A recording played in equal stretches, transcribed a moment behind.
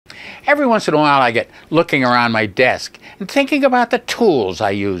Every once in a while I get looking around my desk and thinking about the tools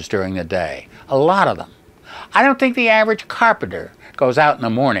I use during the day. A lot of them. I don't think the average carpenter goes out in the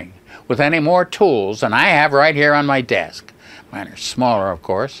morning with any more tools than I have right here on my desk. Mine are smaller, of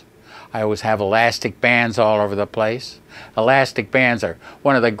course. I always have elastic bands all over the place. Elastic bands are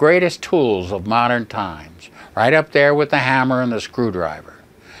one of the greatest tools of modern times, right up there with the hammer and the screwdriver.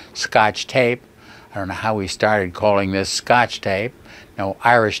 Scotch tape. I don't know how we started calling this Scotch tape. No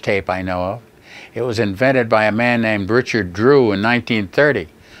Irish tape I know of. It was invented by a man named Richard Drew in 1930.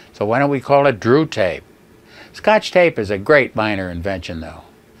 So why don't we call it Drew tape? Scotch tape is a great minor invention, though.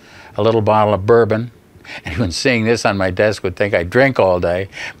 A little bottle of bourbon. Anyone seeing this on my desk would think I drink all day,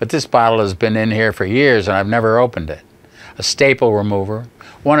 but this bottle has been in here for years and I've never opened it. A staple remover,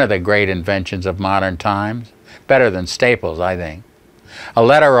 one of the great inventions of modern times. Better than staples, I think. A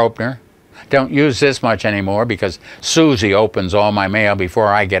letter opener. Don't use this much anymore because Susie opens all my mail before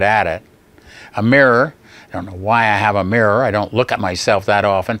I get at it. A mirror. I don't know why I have a mirror. I don't look at myself that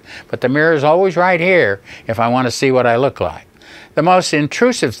often, but the mirror is always right here if I want to see what I look like. The most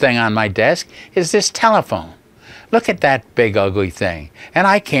intrusive thing on my desk is this telephone. Look at that big ugly thing, and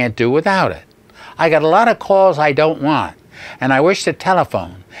I can't do without it. I got a lot of calls I don't want, and I wish the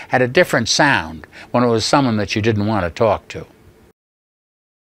telephone had a different sound when it was someone that you didn't want to talk to.